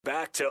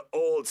Back to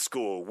old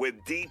school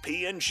with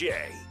DP and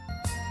J.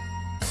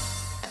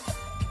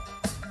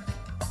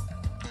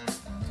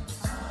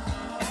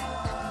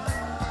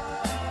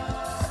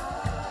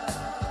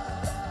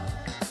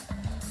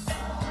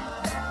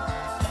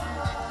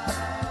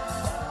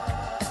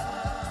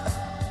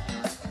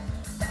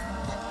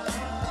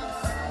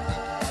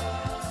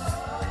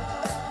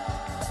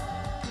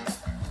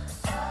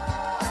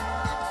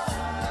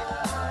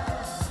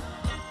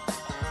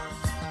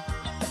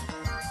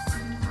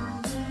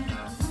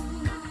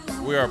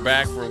 We are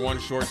back for one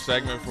short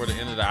segment for the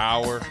end of the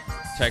hour.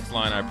 Text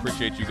line, I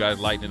appreciate you guys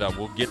lighting it up.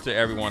 We'll get to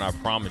everyone, I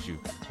promise you.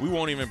 We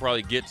won't even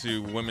probably get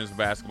to women's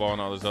basketball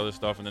and all this other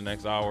stuff in the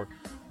next hour.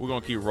 We're going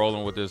to keep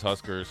rolling with this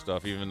Husker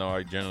stuff, even though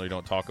I generally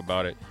don't talk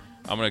about it.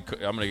 I'm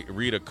gonna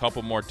read a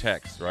couple more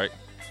texts, right?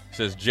 It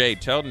says, Jay,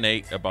 tell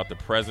Nate about the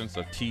presence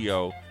of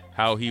T.O.,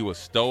 how he was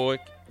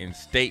stoic and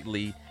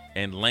stately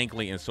and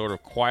Langley and sort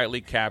of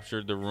quietly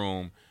captured the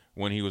room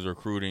when he was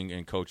recruiting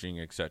and coaching,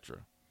 etc.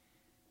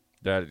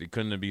 That it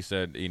couldn't be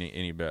said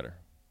any better.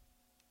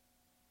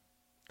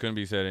 Couldn't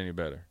be said any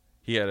better.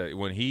 He had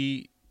when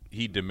he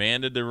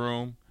demanded the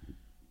room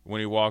when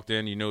he walked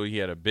in. You knew he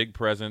had a big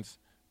presence,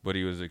 but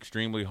he was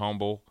extremely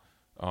humble.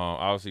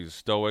 Obviously, he was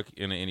stoic,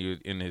 and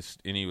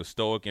he was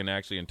stoic and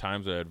actually in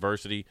times of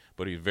adversity.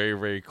 But he was very,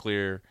 very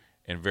clear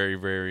and very,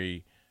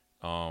 very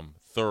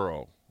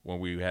thorough when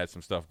we had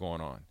some stuff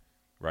going on.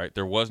 Right,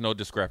 there was no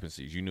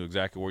discrepancies. You knew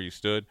exactly where you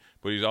stood,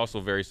 but he was also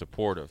very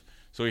supportive.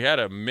 So he had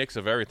a mix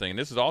of everything. And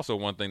this is also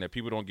one thing that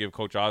people don't give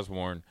Coach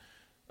Osborne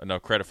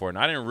enough credit for. And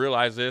I didn't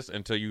realize this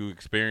until you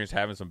experience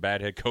having some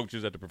bad head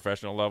coaches at the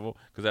professional level,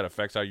 because that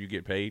affects how you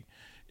get paid,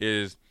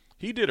 is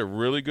he did a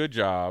really good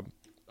job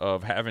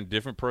of having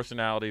different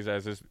personalities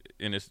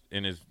in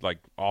his like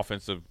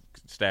offensive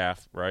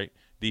staff, right,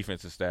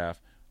 defensive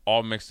staff,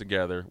 all mixed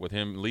together with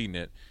him leading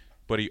it.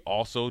 But he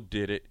also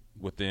did it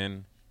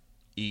within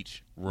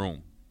each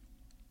room.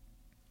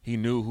 He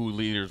knew who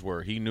leaders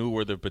were. He knew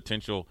where the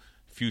potential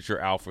future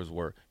alphas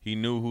were. He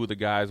knew who the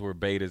guys were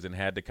betas and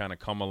had to kind of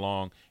come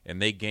along,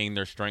 and they gained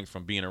their strength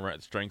from being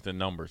around strength in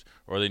numbers.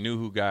 Or they knew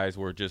who guys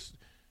were just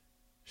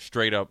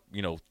straight up,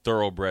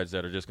 thoroughbreds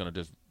that are just going to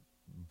just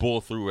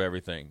bull through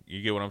everything.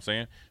 You get what I'm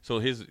saying? So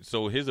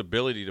his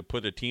ability to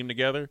put a team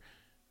together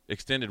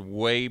extended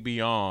way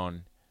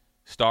beyond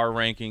star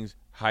rankings,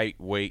 height,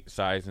 weight,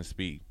 size, and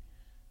speed.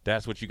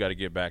 That's what you got to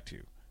get back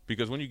to.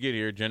 Because when you get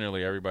here,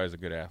 generally everybody's a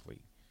good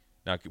athlete.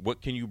 Now,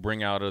 what can you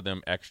bring out of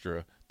them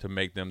extra to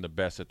make them the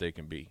best that they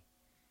can be?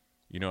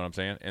 You know what I'm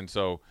saying? And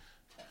so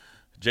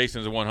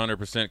Jason's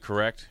 100%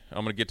 correct.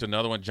 I'm going to get to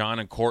another one. John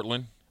in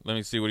Cortland. Let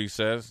me see what he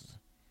says.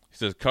 He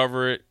says,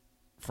 cover it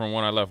from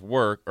when I left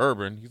work.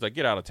 Urban. He's like,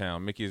 get out of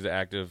town. Mickey is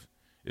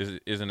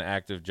an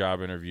active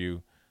job interview.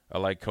 I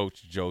like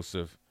Coach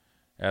Joseph.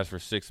 As for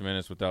 6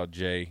 minutes without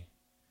Jay,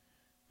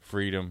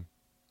 freedom.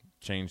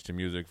 Change to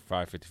music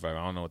 5:55. I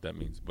don't know what that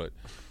means, but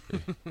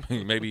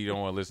maybe you don't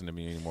want to listen to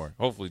me anymore.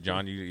 Hopefully,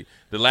 John,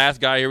 the last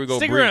guy, here we go.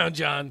 Stick around,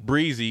 John.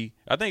 Breezy.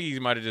 I think he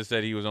might have just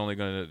said he was only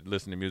going to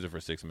listen to music for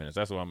 6 minutes.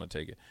 That's what I'm going to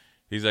take it.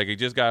 He's like, he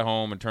just got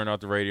home and turned off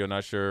the radio.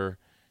 Not sure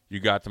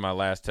you got to my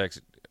last text.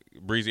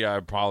 Breezy, I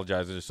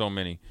apologize. There's so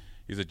many.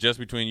 He said, just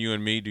between you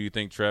and me, do you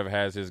think Trev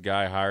has his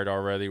guy hired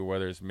already,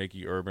 whether it's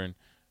Mickey Urban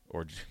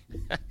or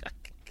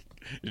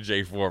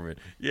Jay Foreman?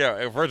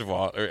 Yeah, first of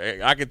all,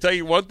 I can tell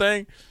you one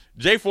thing.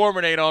 Jay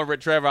Foreman ain't on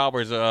Trev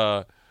Albert's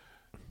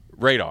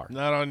radar.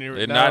 Not on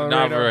your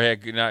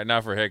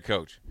not for head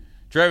coach.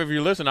 Trev, if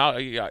you listen,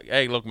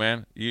 hey, look,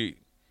 man,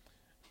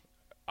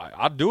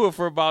 I'll do it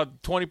for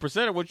about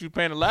 20% of what you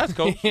paying the last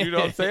coach. You know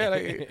what I'm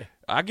saying?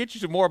 I get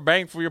you some more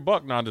bang for your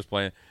buck. No, I'm just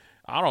playing.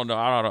 I don't know.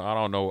 I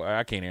don't know.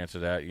 I can't answer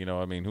that.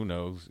 I mean, who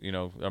knows?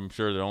 I'm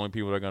sure the only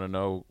people that are going to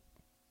know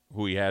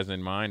who he has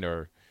in mind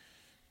are,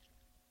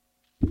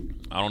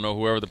 I don't know,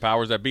 whoever the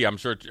powers that be. I'm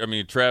sure. I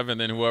mean, Trev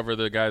and then whoever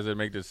the guys that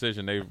make the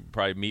decision, they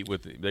probably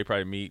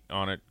meet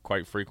on it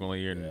quite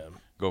frequently and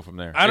go from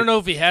there. I don't know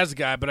if he has a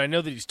guy, but I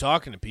know that he's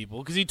talking to people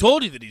because he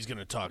told you that he's going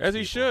to talk to people. As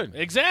he should.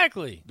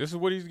 Exactly. This is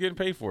what he's getting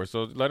paid for.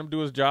 So let him do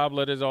his job.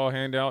 Let his all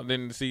hand out.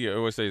 Then see. It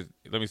always says.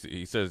 Let me see.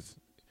 He says,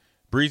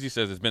 Breezy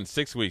says it's been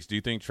 6 weeks. Do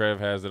you think Trev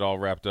has it all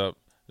wrapped up?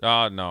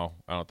 No,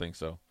 I don't think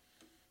so.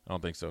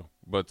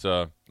 But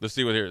let's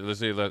see what here. Let's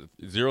see.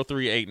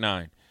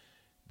 0389.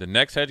 The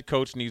next head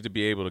coach needs to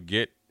be able to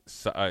get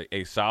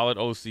a solid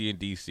OC in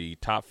DC,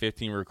 top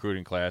 15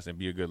 recruiting class, and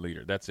be a good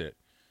leader. That's it.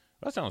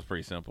 That sounds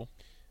pretty simple.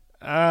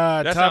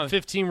 Top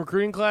 15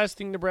 recruiting class,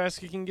 think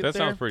Nebraska can get there? That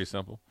sounds pretty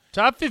simple.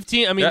 Top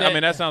 15, I mean,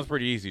 that sounds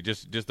pretty easy.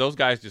 Just those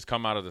guys just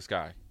come out of the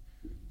sky.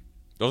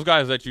 Those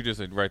guys that you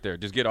just right there.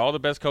 Just get all the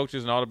best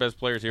coaches and all the best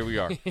players. Here we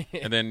are.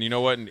 And then, you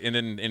know what? And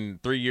then in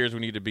 3 years, we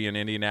need to be in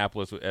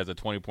Indianapolis as a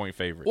 20-point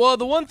favorite. Well,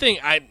 the one thing,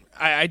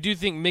 I do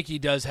think Mickey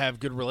does have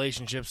good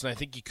relationships, and I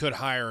think he could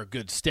hire a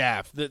good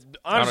staff.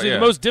 Honestly, the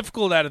most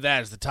difficult out of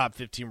that is the top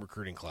 15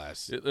 recruiting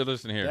class.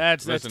 Listen here.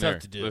 That's tough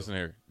to do. Listen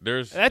here.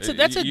 That's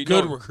a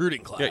good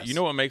recruiting class. Yeah, you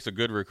know what makes a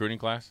good recruiting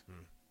class?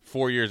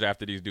 4 years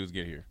after these dudes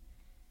get here.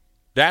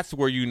 That's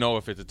where you know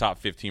if it's a top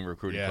 15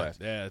 recruiting class.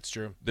 Yeah, that's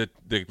true. The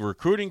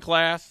recruiting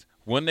class,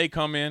 when they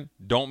come in,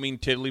 don't mean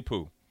tiddly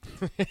poo.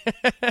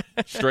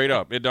 Straight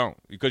up, it don't.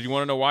 Because you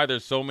want to know why?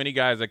 There's so many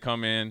guys that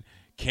come in,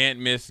 can't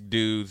miss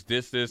dudes,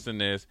 this,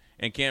 and this,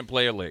 and can't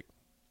play a lick.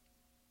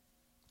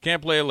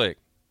 Can't play a lick.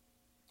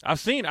 I've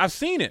seen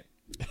it.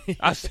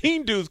 I've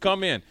seen dudes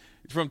come in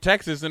from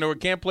Texas and they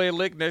can't play a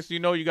lick. Next thing you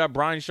know, you got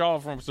Brian Shaw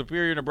from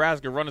Superior,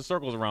 Nebraska running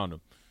circles around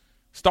him.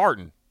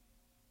 Starting.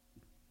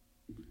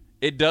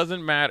 It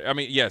doesn't matter. I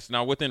mean, yes,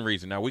 now within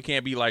reason. Now, we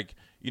can't be like,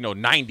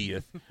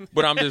 90th.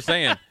 But I'm just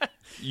saying,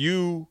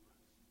 you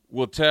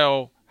will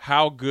tell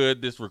how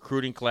good this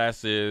recruiting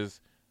class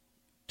is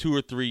 2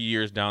 or 3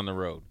 years down the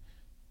road.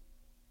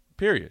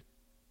 Period.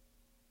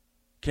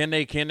 Can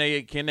they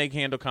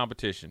handle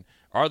competition?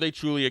 Are they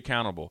truly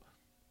accountable?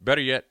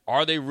 Better yet,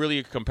 are they really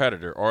a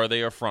competitor or are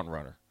they a front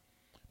runner?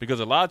 Because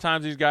a lot of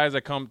times these guys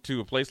that come to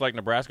a place like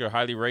Nebraska are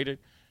highly rated,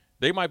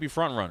 they might be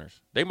front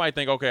runners. They might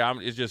think, okay,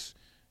 it's just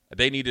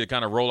they need to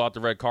kind of roll out the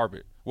red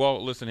carpet.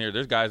 Well, listen here,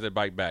 there's guys that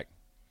bite back.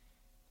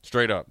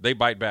 Straight up, they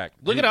bite back.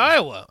 Look at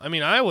Iowa. I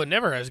mean, Iowa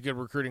never has a good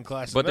recruiting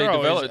class. But they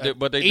develop.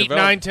 8,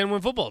 9, 10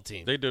 win football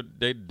team. They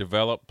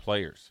develop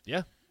players.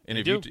 Yeah, and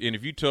if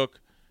you took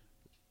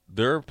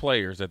their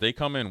players that they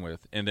come in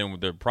with, and then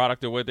with the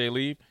product of what they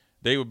leave,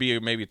 they would be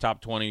maybe a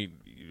top 20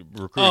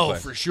 recruiting class.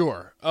 Oh, for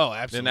sure. Oh,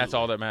 absolutely. Then that's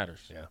all that matters.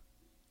 Yeah.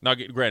 Now,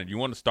 granted, you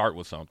want to start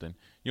with something.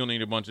 You don't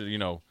need a bunch of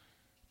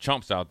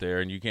chumps out there,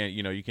 and you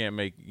can't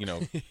make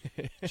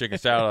chicken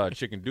salad out of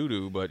chicken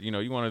doo-doo, but you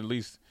want to at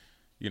least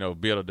be able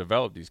to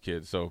develop these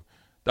kids. So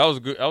that was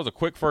good. That was a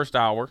quick first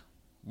hour.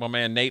 My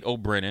man Nate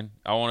O'Brennan.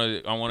 I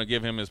want to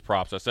give him his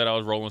props. I said I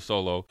was rolling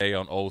solo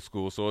on Old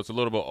School, so it's a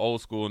little bit old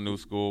school and new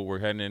school. We're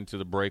heading into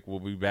the break. We'll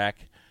be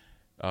back,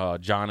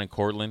 John and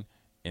Cortland,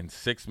 in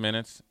 6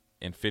 minutes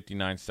and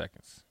 59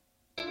 seconds.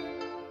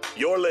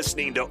 You're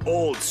listening to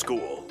Old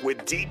School with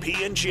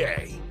DP and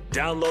J.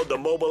 Download the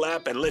mobile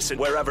app and listen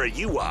wherever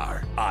you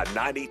are on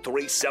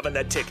 93.7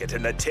 The Ticket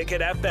and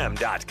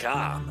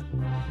theticketfm.com.